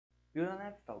Building an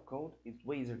app without code is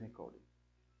way easier than coding.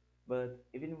 But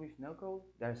even with no code,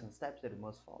 there are some steps that you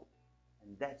must follow.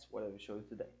 And that's what I will show you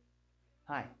today.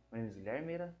 Hi, my name is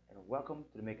Guilherme and welcome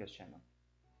to the Makers channel.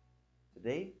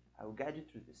 Today, I will guide you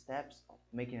through the steps of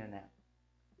making an app.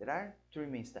 There are three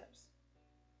main steps: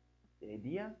 the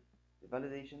idea, the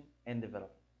validation, and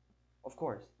development. Of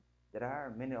course, there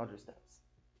are many other steps,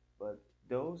 but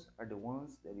those are the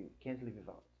ones that you can't live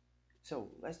without. So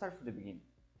let's start from the beginning.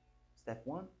 Step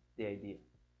 1, the idea.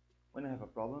 When you have a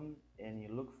problem and you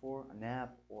look for an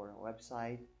app or a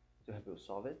website to help you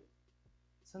solve it,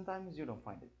 sometimes you don't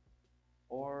find it.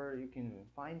 Or you can even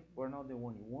find but not the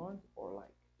one you want or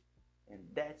like. And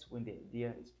that's when the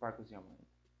idea sparkles in your mind.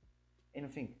 And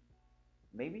you think,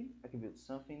 maybe I can build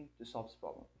something to solve this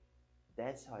problem.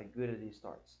 That's how a good idea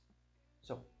starts.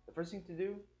 So the first thing to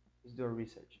do is do a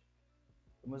research.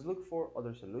 You must look for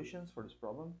other solutions for this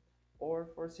problem or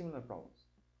for similar problems.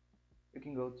 You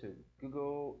can go to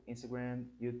Google, Instagram,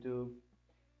 YouTube,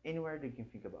 anywhere that you can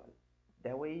think about it.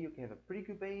 That way you can have a pretty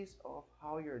good base of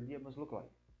how your idea must look like.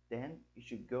 Then you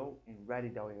should go and write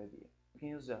it down your idea. You can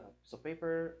use a piece of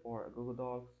paper or a Google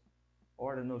Docs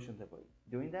or the Notion template.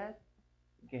 Doing that,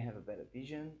 you can have a better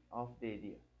vision of the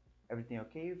idea. Everything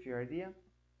okay with your idea?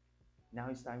 Now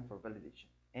it's time for validation.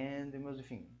 And you must be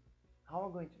thinking, how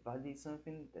am I going to validate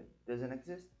something that doesn't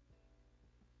exist?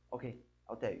 Okay,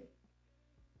 I'll tell you.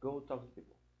 Go talk to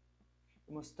people.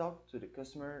 You must talk to the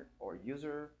customer or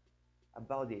user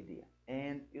about the idea.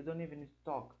 And you don't even need to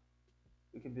talk.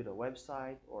 You can build a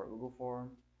website or a Google form,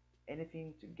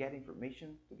 anything to get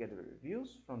information, to get the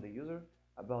reviews from the user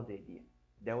about the idea.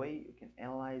 That way you can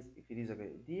analyze if it is a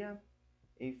good idea,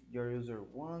 if your user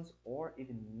wants or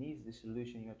even needs the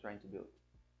solution you're trying to build.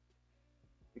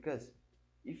 Because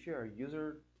if your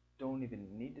user don't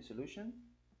even need the solution,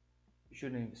 you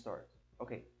shouldn't even start.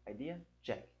 Okay, idea,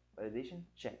 check. Validation,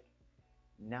 check.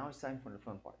 Now it's time for the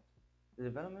fun part. The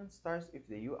development starts with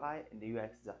the UI and the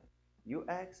UX design.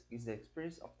 UX is the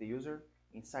experience of the user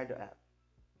inside the app.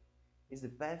 It's the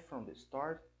path from the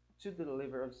start to the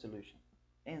delivery of the solution.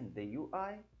 And the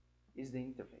UI is the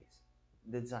interface.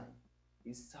 The design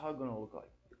is how it's gonna look like.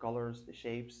 The colors, the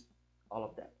shapes, all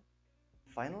of that.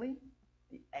 Finally,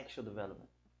 the actual development.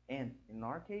 And in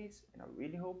our case, and I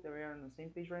really hope that we are on the same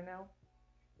page right now,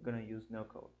 we're gonna use no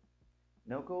code.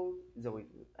 No code is a way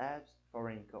to build apps for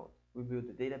any code. We build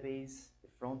the database, the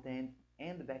front end,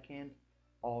 and the back end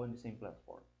all in the same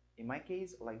platform. In my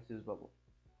case, I like to use Bubble,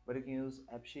 but you can use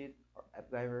AppSheet or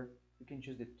AppGyver. You can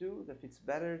choose the tool that fits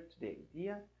better to the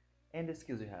idea and the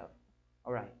skills you have.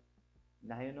 Alright,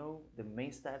 now you know the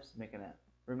main steps to make an app.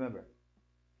 Remember,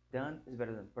 done is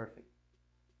better than perfect.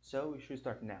 So you should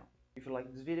start now. If you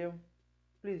like this video,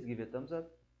 please give it a thumbs up.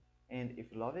 And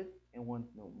if you love it and want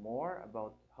to know more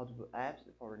about how to build apps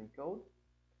for writing code,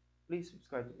 please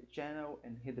subscribe to the channel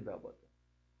and hit the bell button.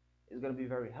 It's going to be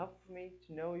very helpful for me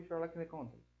to know if you're liking the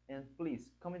content. And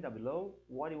please comment down below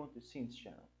what you want to see in this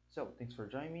channel. So thanks for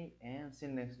joining me and see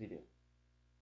you in the next video.